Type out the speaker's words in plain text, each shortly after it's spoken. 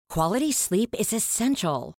Quality sleep is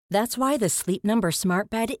essential. That's why the Sleep Number Smart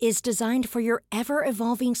Bed is designed for your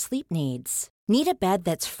ever-evolving sleep needs. Need a bed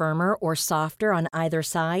that's firmer or softer on either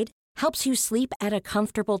side? Helps you sleep at a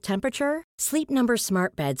comfortable temperature? Sleep Number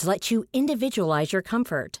Smart Beds let you individualize your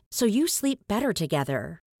comfort, so you sleep better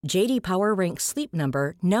together. J.D. Power ranks Sleep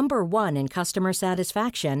Number number 1 in customer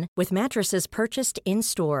satisfaction with mattresses purchased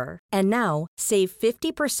in-store. And now, save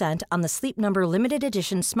 50% on the Sleep Number Limited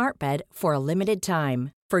Edition Smart Bed for a limited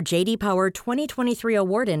time. For J.D. Power 2023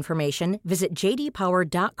 award information, visit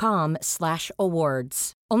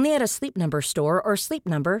jdpower.com/awards. Only at a Sleep Number store or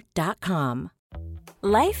sleepnumber.com.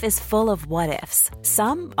 Life is full of what-ifs.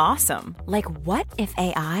 Some awesome, like what if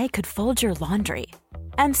AI could fold your laundry?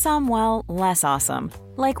 And some, well, less awesome.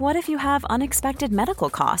 Like what if you have unexpected medical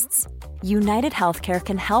costs? United Healthcare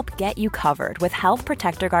can help get you covered with Health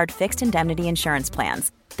Protector Guard fixed indemnity insurance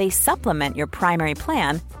plans. They supplement your primary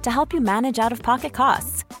plan to help you manage out-of-pocket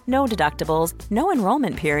costs. No deductibles, no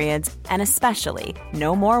enrollment periods, and especially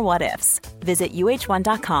no more what-ifs. Visit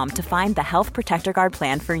uh1.com to find the Health Protector Guard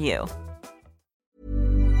plan for you.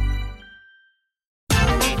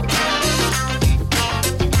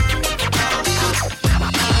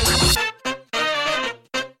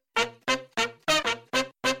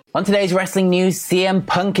 On today's wrestling news, CM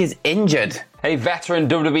Punk is injured. A veteran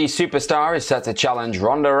WWE superstar is set to challenge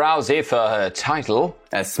Ronda Rousey for her title.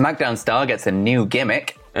 A SmackDown star gets a new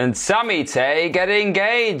gimmick. And Sami Tay get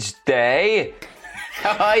engaged day.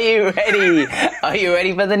 Are you ready? Are you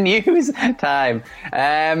ready for the news time?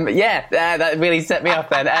 That really set me off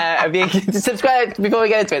then. Subscribe, before we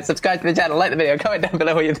get into it, subscribe to the channel, like the video, comment down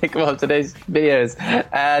below what you think about today's videos.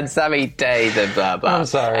 And Sami Tay, the blah blah. I'm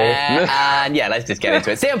sorry. And yeah, let's just get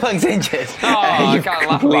into it. CM Punk's injured. Oh, You've I can't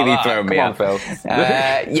completely laugh thrown me Come off. on,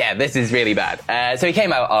 Phil. This is really bad. So he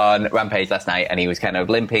came out on Rampage last night and he was kind of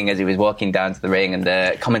limping as he was walking down to the ring, and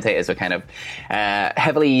the commentators were kind of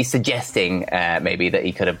heavily suggesting maybe that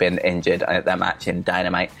he could have been injured at that match in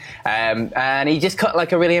Dynamite. And he just cut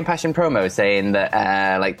like a really impassioned promo saying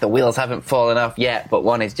that like the wheels haven't fallen off yet, but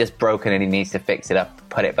one is just broken and he needs to fix it up,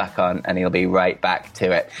 put it back on, and he'll be right back to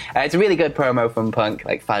it. It's a really good promo from Punk,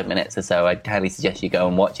 like 5 minutes or so. I'd highly suggest you go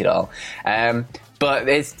and watch it all. But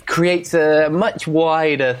it creates a much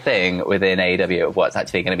wider thing within AEW of what's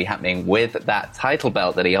actually going to be happening with that title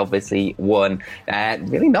belt that he obviously won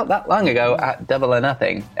really not that long ago at Double or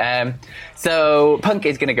Nothing. So Punk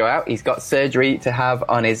is going to go out. He's got surgery to have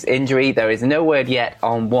on his injury. There is no word yet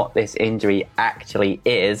on what this injury actually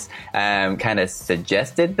is. Kind of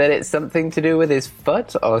suggested that it's something to do with his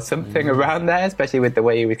foot or something around there, especially with the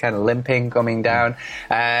way he was kind of limping coming down.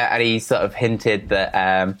 And he sort of hinted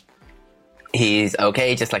that he's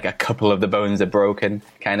okay, just like a couple of the bones are broken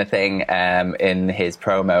kind of thing in his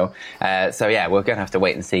promo. So yeah, we're going to have to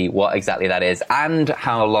wait and see what exactly that is and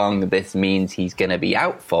how long this means he's going to be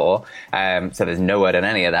out for. So there's no word on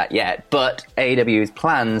any of that yet. But AEW's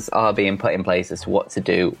plans are being put in place as to what to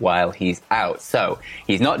do while he's out. So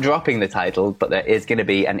he's not dropping the title, but there is going to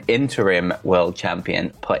be an interim world champion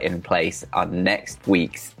put in place on next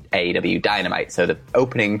week's AEW Dynamite. So the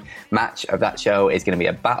opening match of that show is going to be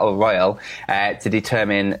a battle royal to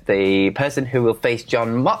determine the person who will face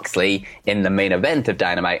Jon Moxley in the main event of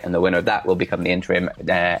Dynamite, and the winner of that will become the interim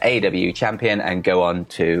AEW champion and go on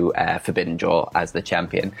to Forbidden Door as the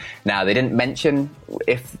champion. Now, they didn't mention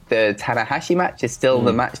if the Tanahashi match is still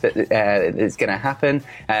the match that is going to happen,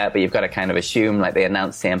 but you've got to kind of assume, like they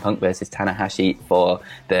announced CM Punk versus Tanahashi for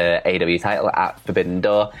the AEW title at Forbidden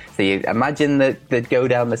Door. So you imagine that they'd go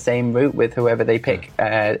down the same route with whoever they pick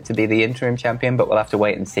to be the interim champion, but we'll have to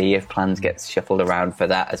wait and see if plans get shuffled around for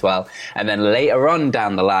that as well. And then later on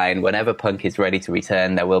down the line, whenever Punk is ready to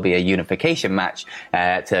return, there will be a unification match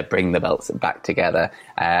to bring the belts back together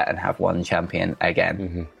and have one champion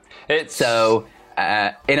again.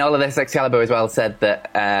 In all of this, Excalibur as well said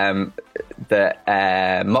that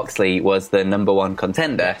Moxley was the number one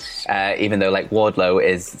contender, even though like Wardlow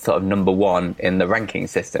is sort of number one in the ranking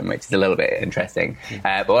system, which is a little bit interesting.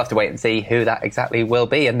 But we'll have to wait and see who that exactly will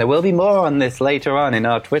be. And there will be more on this later on in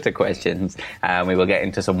our Twitter questions. We will get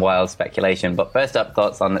into some wild speculation. But first up,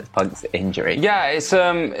 thoughts on Punk's injury? Yeah, it's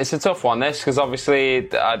a tough one, this, because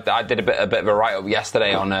obviously I did a bit of a write-up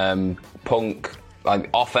yesterday on Punk,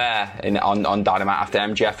 like off air on Dynamite after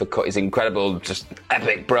MJF had cut his incredible, just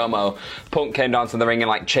epic promo. Punk came down to the ring and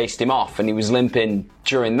like chased him off, and he was limping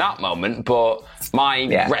during that moment. But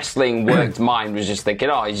my wrestling worked mind was just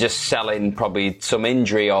thinking, oh, he's just selling probably some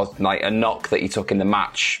injury or like a knock that he took in the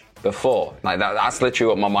match before. Like that's literally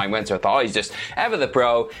what my mind went to. I thought, he's just ever the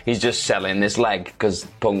pro. He's just selling this leg because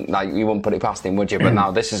Punk. Like you wouldn't put it past him, would you? But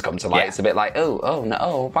now this has come to light. Yeah. It's a bit like, oh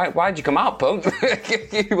no, why'd you come out, Punk?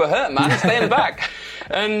 You were hurt, man. Stay in the back.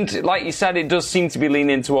 And like you said, it does seem to be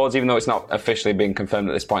leaning towards, even though it's not officially been confirmed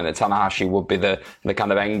at this point, that Tanahashi would be the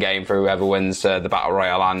kind of end game for whoever wins the Battle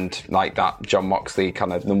Royale and like that Jon Moxley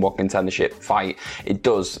kind of number one contendership fight. It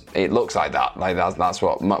looks like that. Like that's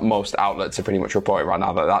what most outlets are pretty much reporting right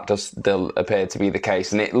now, that does still appear to be the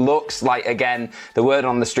case. And it looks like, again, the word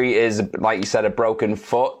on the street is, like you said, a broken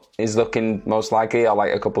foot is looking most likely, or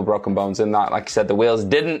like a couple of broken bones in that. Like you said, the wheels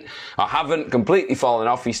haven't completely fallen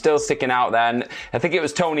off. He's still sticking out there. And I think it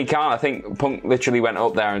was Tony Khan. I think Punk literally went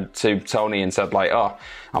up there to Tony and said like,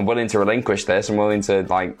 I'm willing to relinquish this. I'm willing to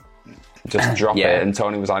like just drop it. And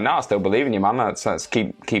Tony was like, no, I still believe in you, man. Let's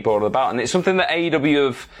keep all about. And it's something that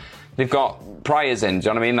AEW they've got priors in, do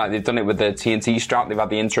you know what I mean? Like they've done it with the TNT strap, they've had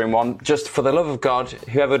the interim one. Just for the love of God,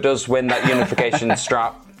 whoever does win that unification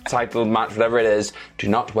strap, title match, whatever it is, do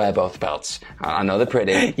not wear both belts. I know they're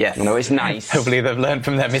pretty. Yes. I know it's nice. Hopefully they've learned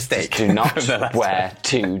from their mistake. Do not wear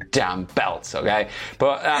two damn belts, okay?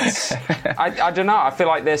 But that's, I don't know. I feel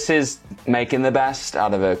like this is making the best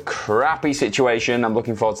out of a crappy situation. I'm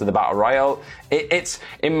looking forward to the Battle Royale. It's,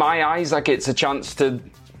 in my eyes, like it's a chance to,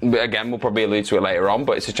 again, we'll probably allude to it later on,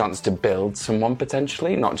 but it's a chance to build someone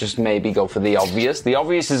potentially, not just maybe go for the obvious. The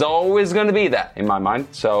obvious is always going to be there in my mind.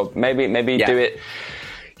 So maybe do it.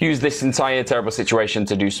 Use this entire terrible situation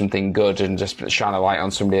to do something good and just shine a light on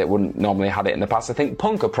somebody that wouldn't normally have it in the past. I think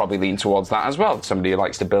Punk would probably lean towards that as well. Somebody who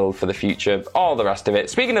likes to build for the future, all the rest of it.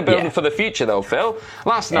 Speaking of building for the future though, Phil,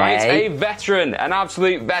 last night a veteran, an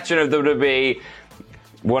absolute veteran of WWE,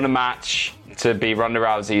 won a match to be Ronda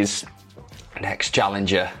Rousey's next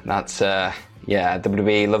challenger. That's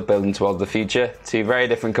WWE love building towards the future. Two very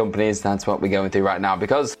different companies. That's what we're going through right now.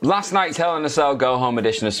 Because last night's Hell in a Cell Go Home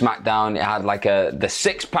edition of SmackDown, it had like the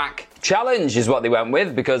six-pack challenge is what they went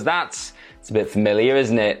with, because it's a bit familiar,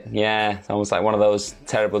 isn't it? Yeah, it's almost like one of those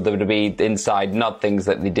terrible WWE inside nod things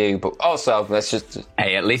that they do. But also, let's just...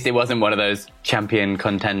 Hey, at least it wasn't one of those champion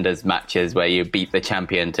contenders matches where you beat the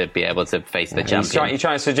champion to be able to face the champion. You're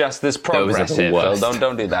trying to suggest there's progress here, Phil.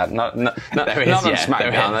 Don't do that. Not on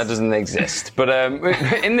SmackDown. That doesn't exist. But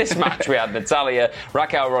in this match, we had Natalya,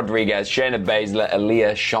 Raquel Rodriguez, Shayna Baszler,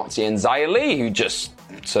 Aaliyah, Shotzi, and Xia Li, who just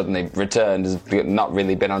suddenly returned, has not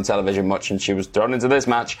really been on television much, and she was thrown into this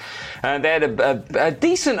match. They had a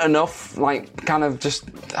decent enough, like, kind of just,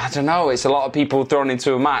 I don't know, it's a lot of people thrown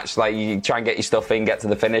into a match. Like, you try and get your stuff in, get to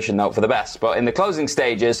the finish, and hope for the best. But in the closing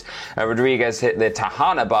stages, Rodriguez hit the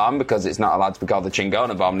Tahana bomb, because it's not allowed to be called the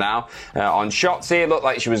Chingona bomb now, on Shotzi. It looked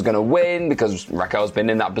like she was going to win, because Raquel's been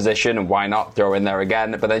in that position, and why not throw her in there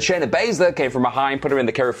again? But then Shayna Baszler came from behind, put her in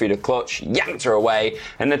the Kirifuda clutch, yanked her away,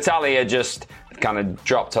 and Natalya just kind of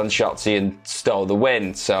dropped on Shotzi and stole the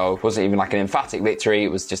win. So it wasn't even like an emphatic victory. It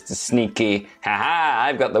was just a sneaky, haha,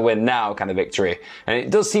 I've got the win now kind of victory. And it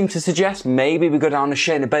does seem to suggest maybe we go down a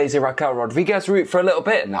Shayna Baszler, Raquel Rodriguez route for a little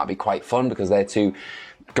bit, and that'd be quite fun, because they're two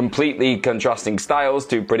completely contrasting styles,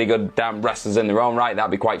 two pretty good damn wrestlers in their own right. That'd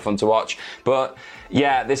be quite fun to watch. But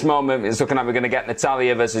yeah, this moment is looking like we're going to get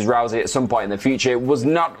Natalya versus Rousey at some point in the future. It was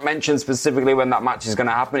not mentioned specifically when that match is going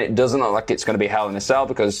to happen. It doesn't look like it's going to be Hell in a Cell,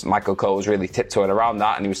 because Michael Cole was really tiptoeing around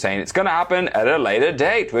that, and he was saying it's going to happen at a later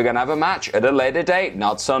date. We're going to have a match at a later date,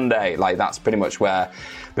 not Sunday. Like, that's pretty much where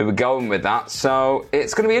we were going with that. So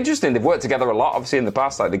it's going to be interesting. They've worked together a lot, obviously, in the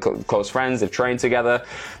past. Like, they're close friends. They've trained together.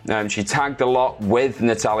 She tagged a lot with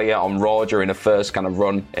Natalya on Raw during her first kind of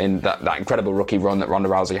run in that incredible rookie run that Ronda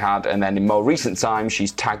Rousey had. And then in more recent times,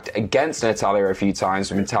 she's tagged against Natalya a few times.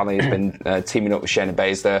 So Natalya's been teaming up with Shayna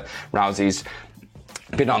Baszler. Rousey's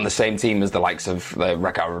been on the same team as the likes of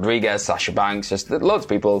Raquel Rodriguez, Sasha Banks, just loads of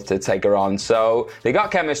people to take her on. So they got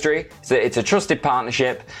chemistry. It's a trusted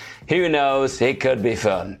partnership. Who knows? It could be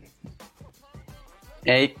fun.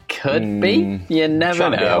 It could be. You never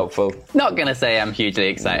know. Be hopeful. Not going to say I'm hugely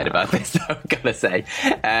excited about this, though, I've got to say.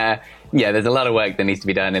 Yeah, there's a lot of work that needs to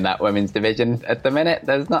be done in that women's division at the minute.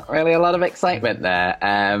 There's not really a lot of excitement there.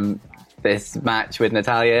 This match with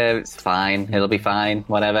Natalya, it's fine. It'll be fine,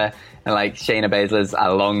 whatever. And like, Shayna Baszler's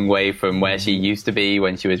a long way from where she used to be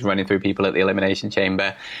when she was running through people at the Elimination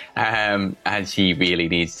Chamber. And she really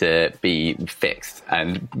needs to be fixed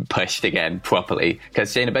and pushed again properly.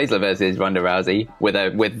 Because Shayna Baszler versus Ronda Rousey,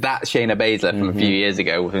 with that Shayna Baszler from a few years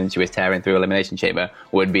ago when she was tearing through Elimination Chamber,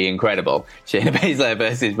 would be incredible. Shayna Baszler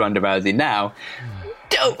versus Ronda Rousey now,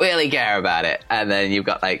 don't really care about it. And then you've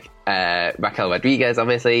got like Raquel Rodriguez,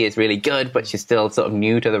 obviously, is really good, but she's still sort of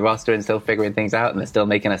new to the roster and still figuring things out, and they're still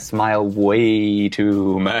making her smile way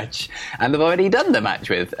too much. And they've already done the match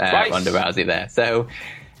with Ronda Rousey there, so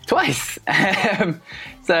twice.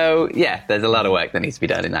 So yeah, there's a lot of work that needs to be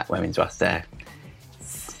done in that women's roster.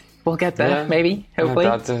 We'll get there, maybe, hopefully.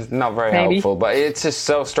 That's not very helpful, but it's just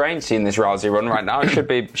so strange seeing this Rousey run right now.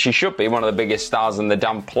 She should be one of the biggest stars on the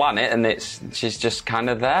damn planet, and she's just kind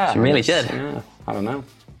of there. She really should. Yeah, I don't know.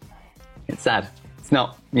 It's sad. It's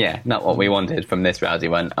not what we wanted from this Rousey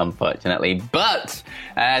one, unfortunately. But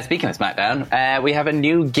speaking of SmackDown, we have a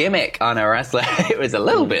new gimmick on a wrestler. It was a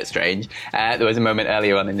little bit strange. There was a moment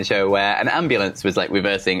earlier on in the show where an ambulance was like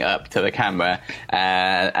reversing up to the camera,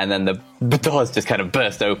 and then the doors just kind of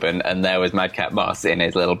burst open, and there was Madcap Moss in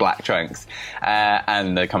his little black trunks.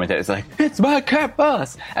 And the commentator was like, "It's Madcap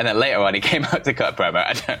Moss!" And then later on, he came out to cut a promo.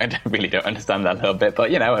 I really don't understand that little bit, but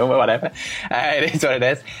whatever. It is what it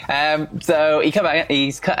is. So he come out,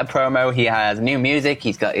 he's cut a promo. He has new music.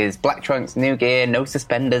 He's got his black trunks, new gear, no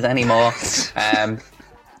suspenders anymore.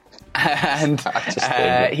 And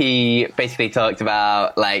he basically talked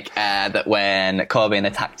about that when Corbin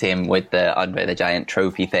attacked him with the Andre the Giant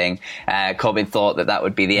trophy thing, Corbin thought that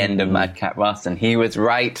would be the end of Madcap Moss, and he was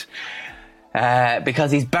right.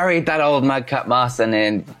 Because he's buried that old Madcap Moss, and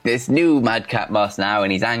then this new Madcap Moss now,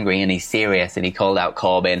 and he's angry and he's serious, and he called out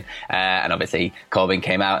Corbin, and obviously Corbin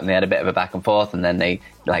came out and they had a bit of a back and forth, and then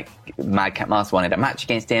Madcap Moss wanted a match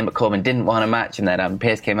against him, but Corbin didn't want a match, and then Adam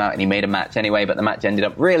Pearce came out and he made a match anyway, but the match ended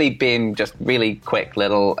up really being just really quick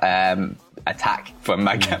little attack from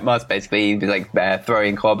Madcap Moss. Basically, he was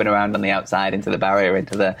throwing Corbin around on the outside into the barrier,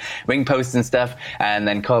 into the ring posts and stuff, and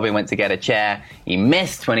then Corbin went to get a chair. He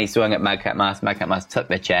missed when he swung at Madcap Moss. Madcap Moss took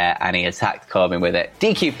the chair and he attacked Corbin with it.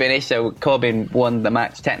 DQ finish, so Corbin won the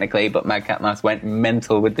match technically, but Madcap Moss went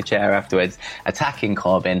mental with the chair afterwards, attacking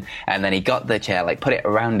Corbin, and then he got the chair, put it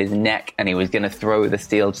around his neck, and he was going to throw the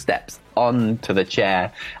steel steps onto the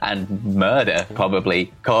chair and murder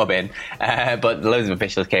probably Corbin, but loads of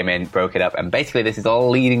officials came in, broke it up, and basically this is all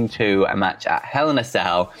leading to a match at Hell in a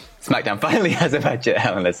Cell. SmackDown finally has a match at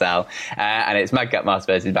Hell in a Cell, and it's Madcap Moss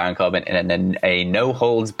versus Baron Corbin in a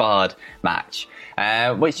no-holds-barred match,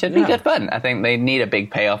 which should be good fun. I think they need a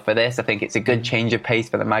big payoff for this. I think it's a good change of pace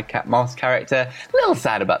for the Madcap Moss character. A little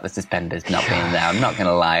sad about the suspenders not being there, I'm not going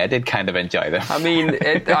to lie. I did kind of enjoy them. I mean,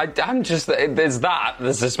 there's that.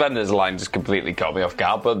 The suspenders line just completely caught me off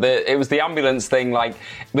guard, but it was the ambulance thing,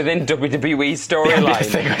 within WWE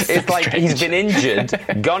storyline. It's like he's been injured,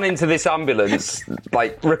 gone into this ambulance,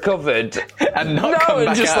 recovered, and come back out of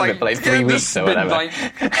it for 3 weeks or whatever.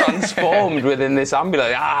 Transformed within this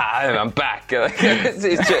ambulance. I'm back.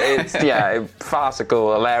 It's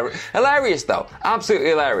farcical, hilarious though, absolutely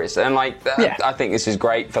hilarious, and I think this is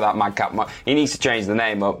great for that Madcap Moss. He needs to change the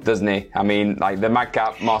name up, doesn't he? I mean, the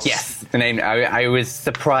Madcap Moss. Yes, the name. I was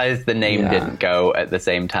surprised the name didn't go at the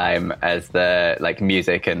same time as the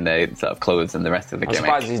music and the sort of clothes and the rest of the gimmick. I'm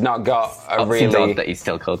surprised he's not got Seems odd that he's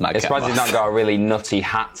still called Madcap Moss. I'm surprised he's not got a really nutty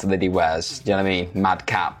hat that he wears. Do you know what I mean?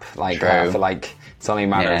 Madcap, it's only a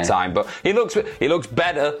matter of time. But he looks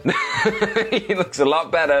better. He looks a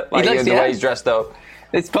lot better. The way he's dressed up.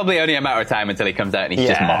 It's probably only a matter of time until he comes out and he's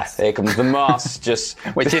just Moss. Here comes the Moss, just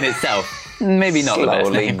which in itself maybe not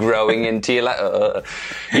slowly growing into your so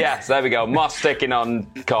there we go. Moss taking on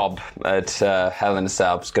Cobb at Hell in a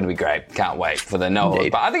Cell. It's going to be great. Can't wait for the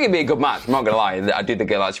but I think it'd be a good match. I'm not going to lie. I do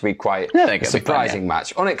think it'll actually be quite a surprising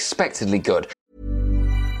match. Unexpectedly good.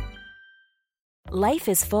 Life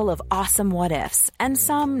is full of awesome what-ifs, and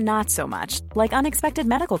some not so much, like unexpected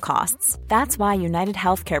medical costs. That's why United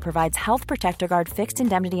Healthcare provides Health Protector Guard fixed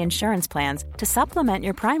indemnity insurance plans to supplement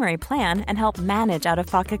your primary plan and help manage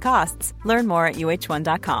out-of-pocket costs. Learn more at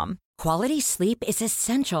uh1.com. Quality sleep is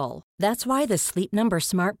essential. That's why the Sleep Number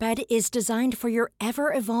Smart Bed is designed for your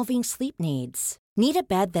ever-evolving sleep needs. Need a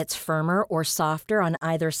bed that's firmer or softer on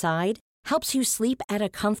either side? Helps you sleep at a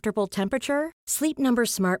comfortable temperature? Sleep Number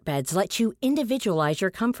Smart Beds let you individualize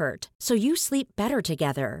your comfort, so you sleep better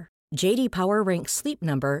together. J.D. Power ranks Sleep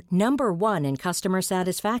Number number 1 in customer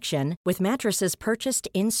satisfaction with mattresses purchased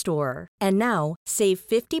in-store. And now, save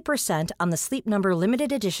 50% on the Sleep Number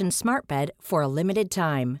Limited Edition Smart Bed for a limited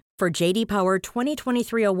time. For J.D. Power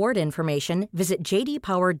 2023 award information, visit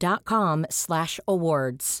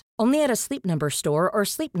jdpower.com/awards. Only at a Sleep Number store or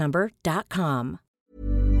sleepnumber.com.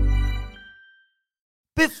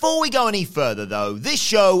 Before we go any further, though, this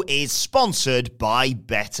show is sponsored by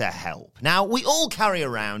BetterHelp. Now, we all carry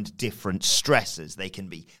around different stressors. They can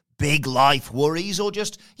be big life worries or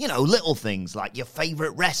just, little things like your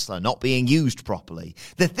favorite wrestler not being used properly.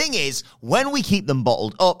 The thing is, when we keep them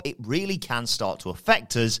bottled up, it really can start to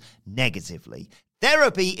affect us negatively.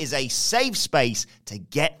 Therapy is a safe space to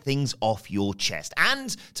get things off your chest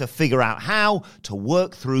and to figure out how to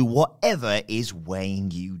work through whatever is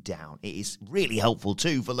weighing you down. It is really helpful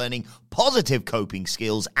too for learning positive coping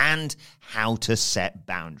skills and how to set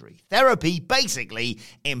boundaries. Therapy basically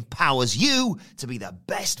empowers you to be the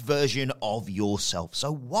best version of yourself.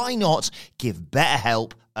 So why not give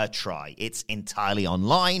BetterHelp a try? It's entirely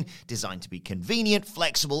online, designed to be convenient,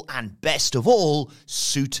 flexible, and best of all,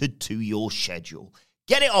 suited to your schedule.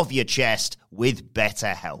 Get it off your chest with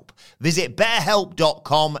BetterHelp. Visit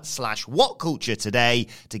betterhelp.com/whatculture today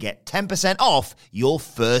to get 10% off your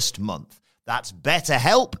first month. That's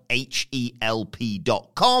BetterHelp,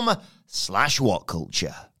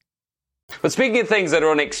 HELP.com/whatculture. But speaking of things that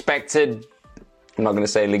are unexpected, I'm not going to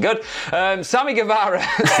say really good. Sammy Guevara.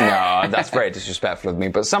 No, that's very disrespectful of me.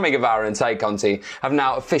 But Sammy Guevara and Tay Conti have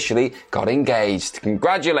now officially got engaged.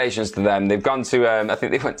 Congratulations to them. They've gone to, I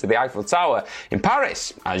think they went to the Eiffel Tower in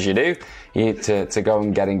Paris, as you do, to go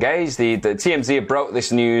and get engaged. The TMZ broke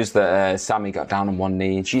this news that Sammy got down on one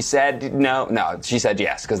knee. And she said no. She said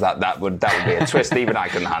yes, because that would be a twist even I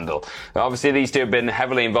couldn't handle. But obviously, these two have been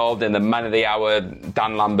heavily involved in the Man of the Hour,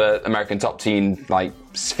 Dan Lambert, American Top Team,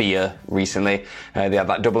 sphere recently. They had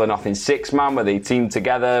that Double or Nothing 6-man where they teamed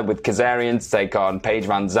together with Kazarian to take on Paige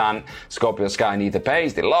Van Zandt, Scorpio Sky and Ether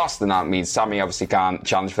Page. They lost, and that means Sammy obviously can't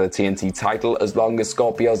challenge for the TNT title as long as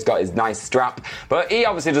Scorpio's got his nice strap. But he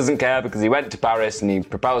obviously doesn't care because he went to Paris and he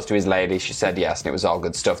proposed to his lady. She said yes, and it was all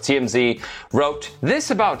good stuff. TMZ wrote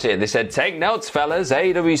this about it. They said, "Take notes, fellas.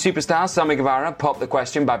 AEW superstar Sammy Guevara popped the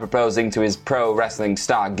question by proposing to his pro wrestling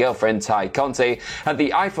star girlfriend Tay Conti at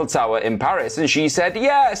the Eiffel Tower in Paris, and she said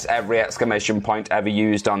yes, every exclamation point ever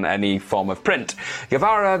used on any form of print.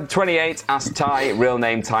 Guevara, 28, asked Tay, real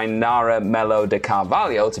name Tainara Melo de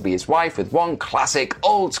Carvalho, to be his wife with one classic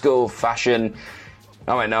old school fashion."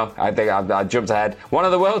 Oh wait, no, I think I jumped ahead. "One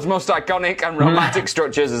of the world's most iconic and romantic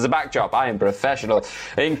structures as a backdrop. I am professional."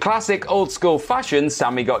 In classic old school fashion,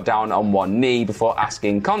 Sammy got down on one knee before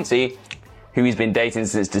asking Conti, who he's been dating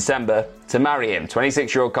since December, to marry him.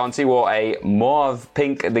 26-year-old Conti wore a mauve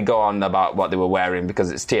pink. They go on about what they were wearing because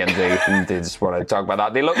it's TMZ and they just want to talk about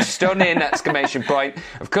that. "They look stunning!" exclamation point.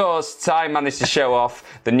 Of course, Tay managed to show off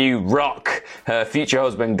the new rock her future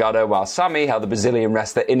husband got her, while Sammy held the Brazilian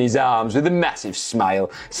wrestler in his arms with a massive smile.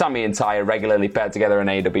 Sammy and Tay are regularly paired together in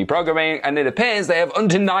AEW programming, and it appears they have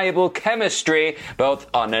undeniable chemistry, both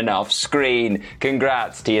on and off screen.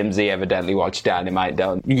 Congrats, TMZ evidently watch Dynamite,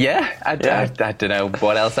 don't? Yeah, I don't know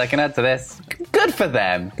what else I can add to this. Good for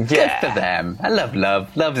them. Yeah. Good for them. I love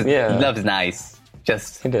love. Love is nice.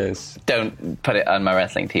 Just it is. Don't put it on my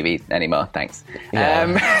wrestling TV anymore, thanks.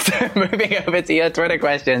 Yeah. So moving over to your Twitter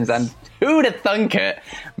questions, and who'd have thunk it?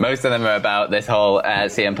 Most of them are about this whole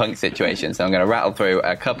CM Punk situation, so I'm going to rattle through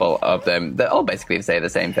a couple of them that all basically say the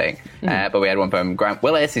same thing. But we had one from Grant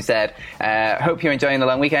Willis who said, "Hope you're enjoying the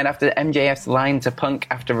long weekend. After MJF's line to Punk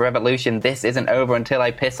after Revolution, 'This isn't over until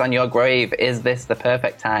I piss on your grave.' Is this the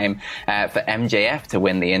perfect time for MJF to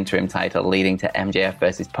win the interim title, leading to MJF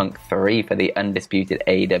versus Punk 3 for the undisputed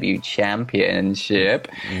AEW Championship?"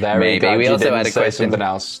 Maybe. We also had a question. Something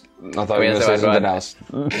else. I thought we were going to say something else.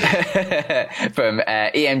 From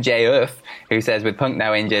EMJF, who says, "With Punk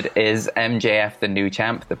now injured, is MJF the new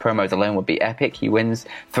champ? The promos alone would be epic. He wins,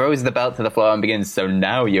 throws the belt to the floor and begins, 'So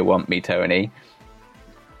now you want me, Tony.'"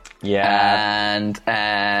 Yeah. And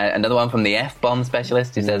another one from the F-Bomb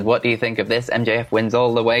specialist who says, "What do you think of this? MJF wins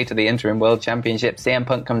all the way to the interim world championship. CM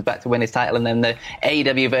Punk comes back to win his title, and then the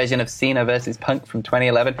AEW version of Cena versus Punk from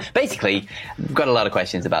 2011. Basically, we've got a lot of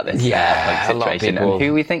questions about this Punk situation and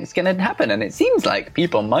who we think is going to happen. And it seems like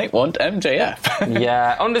people might want MJF.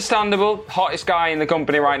 Yeah, understandable. Hottest guy in the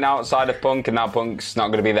company right now outside of Punk, and now Punk's not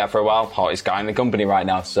going to be there for a while. Hottest guy in the company right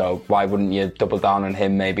now. So why wouldn't you double down on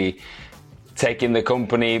him, maybe taking the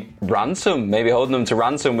company ransom, maybe holding them to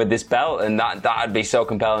ransom with this belt, and that'd be so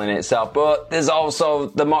compelling in itself. But there's also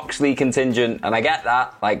the Moxley contingent, and I get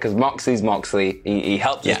that, because Moxley's Moxley. He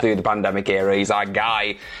helped us through the pandemic era. He's our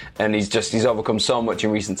guy, and he's overcome so much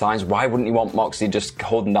in recent times. Why wouldn't you want Moxley just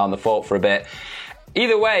holding down the fort for a bit?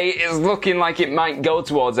 Either way, it's looking like it might go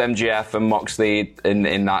towards MJF and Moxley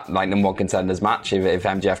in that number one contenders match. If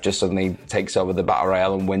MJF just suddenly takes over the Battle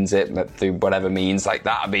Royale and wins it through whatever means,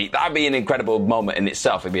 that'd be an incredible moment in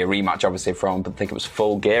itself. It'd be a rematch, obviously, from, I think it was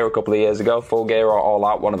Full Gear a couple of years ago. Full Gear or All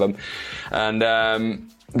Out, one of them. And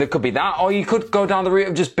there could be that, or you could go down the route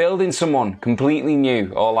of just building someone completely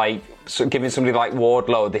new, or giving somebody like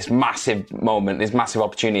Wardlow this massive moment, this massive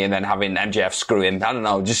opportunity, and then having MJF screw him. I don't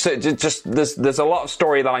know. Just there's a lot of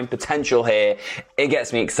storyline potential here. It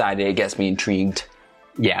gets me excited. It gets me intrigued.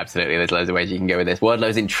 Yeah, absolutely. There's loads of ways you can go with this.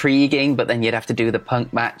 Wardlow's intriguing, but then you'd have to do the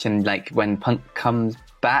Punk match, and like when Punk comes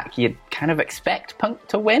back, you'd kind of expect Punk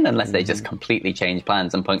to win unless they just completely change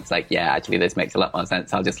plans, and Punk's like, yeah, actually this makes a lot more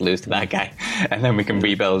sense, I'll just lose to that guy and then we can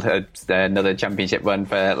rebuild another championship run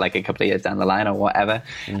for like a couple of years down the line or whatever.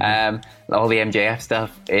 All the MJF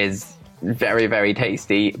stuff is very, very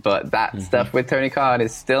tasty, but that stuff with Tony Khan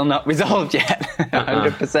is still not resolved yet.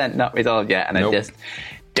 100% not resolved yet, and I just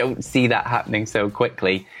don't see that happening so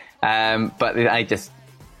quickly. But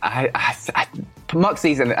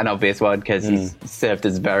Moxley's an obvious one because he's served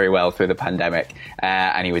us very well through the pandemic,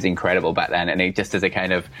 and he was incredible back then. And he, just as a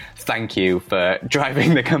kind of thank you for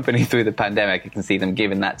driving the company through the pandemic, I can see them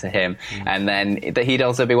giving that to him. And then he'd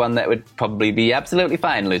also be one that would probably be absolutely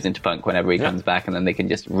fine losing to Punk whenever he comes back, and then they can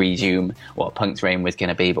just resume what Punk's reign was going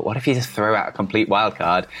to be. But what if you just throw out a complete wild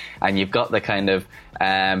card and you've got the kind of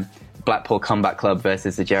Blackpool Combat Club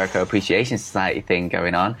versus the Jericho Appreciation Society thing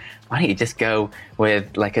going on? Why don't you just go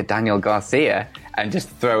with like a Daniel Garcia and just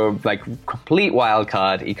throw a like complete wild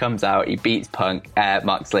card? He comes out, he beats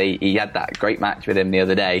Moxley. He had that great match with him the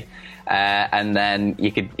other day, and then you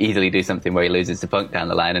could easily do something where he loses to Punk down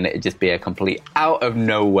the line, and it'd just be a complete out of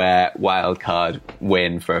nowhere wild card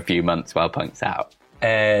win for a few months while Punk's out.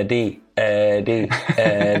 Eddie,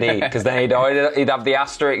 because then he'd have the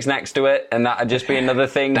asterisk next to it, and that'd just be another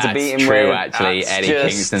thing to beat him with. That's true, actually. Eddie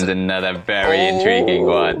Kingston's another very intriguing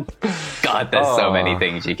one. God, there's so many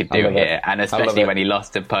things you could do here, and especially when he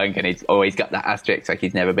lost to Punk, and he's always got that asterisk, like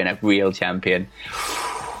he's never been a real champion.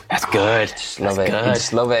 That's good. Just love it.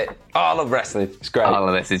 Just love it. Oh, I love wrestling. It's great. All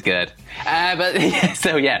of this is good.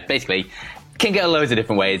 Basically, can go loads of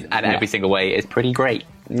different ways, and every single way is pretty great.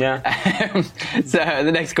 Yeah. So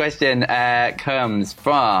the next question comes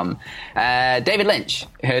from David Lynch,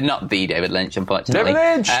 not the David Lynch, unfortunately.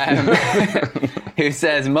 David Lynch! Who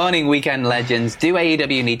says, morning weekend legends, do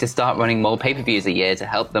AEW need to start running more pay-per-views a year to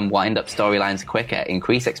help them wind up storylines quicker,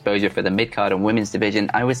 increase exposure for the mid-card and women's division?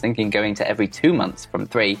 I was thinking going to every 2 months from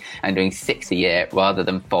 3 and doing 6 a year rather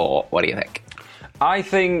than 4. What do you think?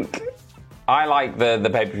 I like the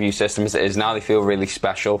pay-per-view system as it is now. They feel really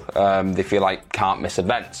special. They feel like can't miss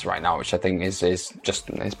events right now, which I think is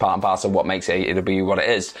part and parcel of what makes AEW what it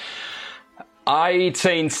is. I'd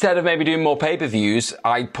say instead of maybe doing more pay-per-views,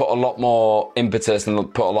 I'd put a lot more impetus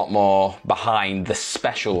and put a lot more behind the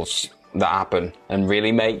specials that happen, and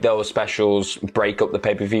really make those specials break up the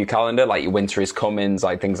pay-per-view calendar, like your Winter is Comings,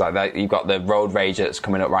 like things like that. You've got the Road Rage that's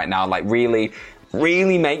coming up right now, like really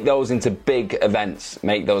make those into big events,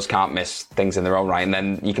 make those can't miss things in their own right, and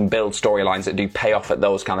then you can build storylines that do pay off at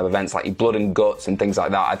those kind of events, like your Blood and Guts and things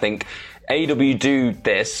like that. I think AEW do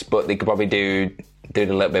this, but they could probably do it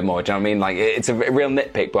a little bit more. Do you know what I mean? Like, it's a real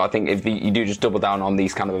nitpick, but I think if you do just double down on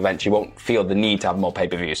these kind of events, you won't feel the need to have more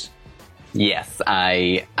pay-per-views. Yes,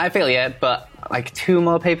 I feel you, but like 2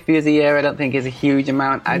 more pay-per-views a year I don't think is a huge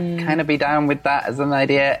amount. I'd kind of be down with that as an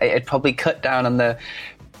idea. It'd probably cut down on the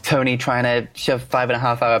Tony trying to shove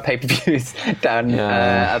 5.5-hour pay-per-views down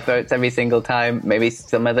our throats every single time. Maybe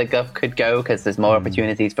some other guff could go because there's more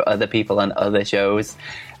opportunities for other people on other shows,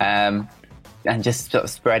 and just sort of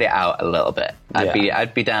spread it out a little bit.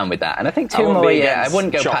 I'd be down with that. And I think 2 more a year. I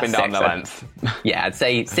wouldn't go past 6. Down the length. Yeah, I'd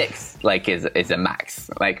say 6 is a max.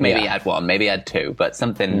 Like maybe add 1, maybe add 2, but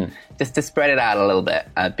something just to spread it out a little bit.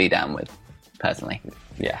 I'd be down with personally.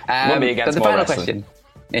 Yeah, wouldn't be against the more final wrestling. question.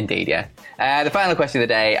 Indeed, yeah. The final question of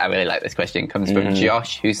the day, I really like this question, comes from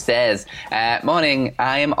Josh, who says, morning,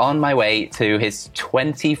 I am on my way to his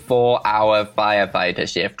 24-hour firefighter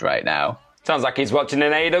shift right now. Sounds like he's watching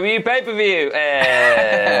an AEW pay-per-view.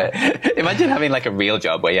 Imagine having like a real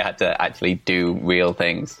job where you had to actually do real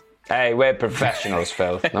things. Hey, we're professionals,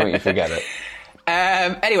 Phil. Don't you forget it.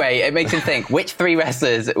 Anyway, it makes him think, which 3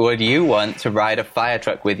 wrestlers would you want to ride a fire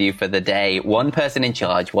truck with you for the day? 1 person in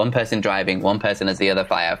charge, 1 person driving, 1 person as the other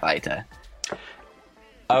firefighter.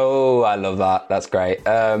 Oh, I love that. That's great.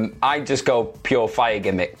 I just go pure fire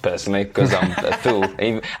gimmick, personally, because I'm a fool.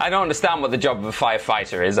 I don't understand what the job of a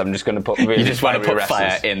firefighter is. I'm just going to put really You just want to put wrestlers.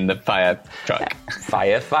 fire in the fire truck.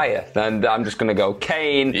 Fire. And I'm just going to go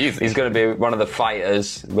Kane. Easy. He's going to be one of the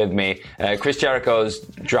fighters with me. Chris Jericho's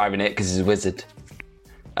driving it because he's a wizard.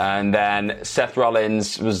 And then Seth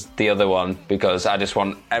Rollins was the other one, because I just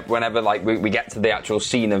want, whenever like we get to the actual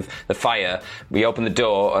scene of the fire, we open the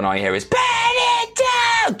door and all I hear is, burn it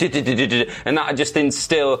down! and that just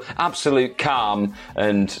instill absolute calm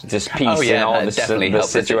and just peace in all the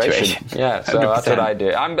situation. Yeah, so 100%. That's what I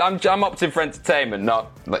do. I'm opting for entertainment,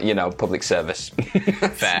 not public service.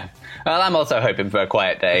 Fair. Well, I'm also hoping for a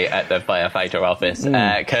quiet day at the firefighter office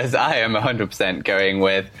because I am 100% going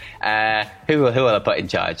with who will I put in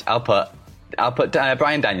charge? I'll put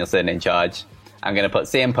Bryan Danielson in charge. I'm going to put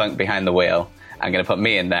CM Punk behind the wheel. I'm going to put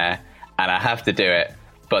me in there, and I have to do it.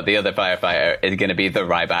 But the other firefighter is going to be the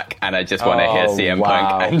Ryback, and I just want to hear CM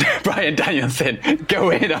Punk and Bryan Danielson go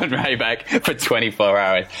in on Ryback for 24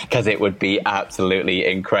 hours because it would be absolutely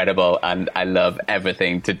incredible, and I love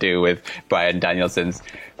everything to do with Bryan Danielson's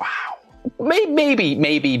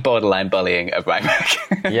maybe borderline bullying of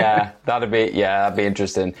Ryback. Yeah, that'd be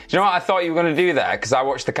interesting. Do you know what I thought you were going to do there? Because I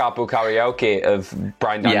watched the Carpool Karaoke of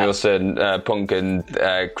Bryan Danielson, Punk, and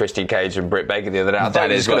Christian Cage and Britt Baker the other day.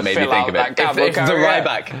 That is what made me think of it.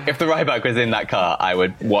 If the Ryback was in that car, I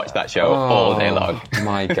would watch that show all day long.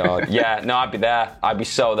 My God. Yeah, no, I'd be there. I'd be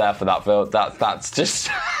so there for that film. That's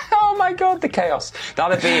just oh my God, the chaos.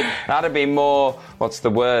 That'd be more, what's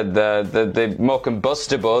the word? The more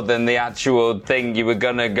combustible than the actual thing you were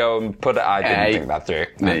gonna go and put it. I didn't think that through.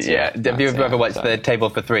 Have you ever watched the Table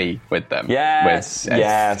for Three with them? Yes,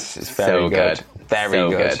 it's very good. Very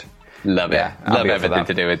good. Love it. Love everything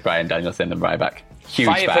to do with Bryan Danielson and Ryback. Huge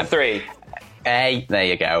Fire fan. for 3. Hey, there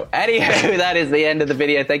you go. Anywho, that is the end of the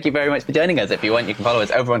video. Thank you very much for joining us. If you want, you can follow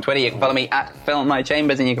us over on Twitter. You can follow me at Film My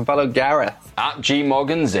Chambers, and you can follow Gareth at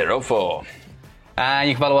GMorgan04. And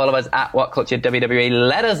you can follow all of us at What Culture WWE.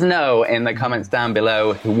 Let us know in the comments down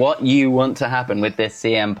below what you want to happen with this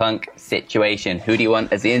CM Punk situation. Who do you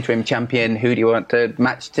want as the interim champion? Who do you want the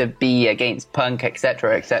match to be against Punk,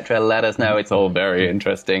 etc., etc.? Let us know. It's all very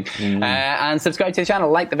interesting. And subscribe to the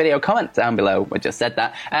channel, like the video, comment down below. We just said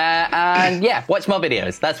that. And yeah, watch more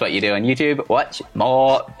videos. That's what you do on YouTube. Watch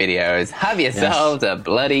more videos. Have yourselves a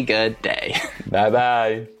bloody good day.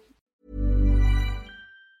 Bye-bye.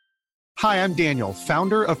 Hi, I'm Daniel,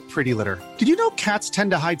 founder of Pretty Litter. Did you know cats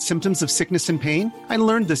tend to hide symptoms of sickness and pain? I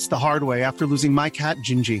learned this the hard way after losing my cat,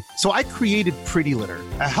 Gingy. So I created Pretty Litter,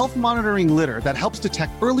 a health monitoring litter that helps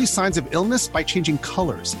detect early signs of illness by changing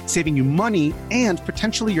colors, saving you money and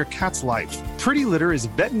potentially your cat's life. Pretty Litter is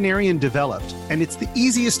veterinarian developed, and it's the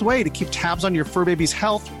easiest way to keep tabs on your fur baby's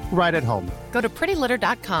health right at home. Go to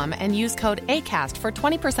prettylitter.com and use code ACAST for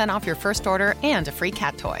 20% off your first order and a free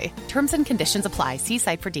cat toy. Terms and conditions apply. See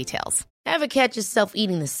site for details. Ever catch yourself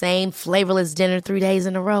eating the same flavorless dinner 3 days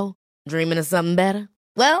in a row? Dreaming of something better?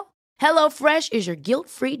 Well, HelloFresh is your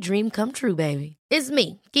guilt-free dream come true, baby. It's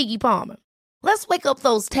me, Keke Palmer. Let's wake up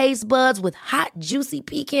those taste buds with hot, juicy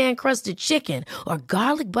pecan-crusted chicken or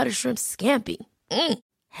garlic butter shrimp scampi.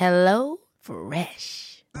 Hello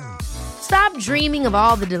Fresh. Stop dreaming of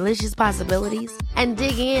all the delicious possibilities and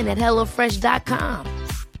dig in at HelloFresh.com.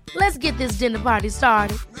 Let's get this dinner party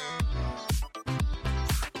started.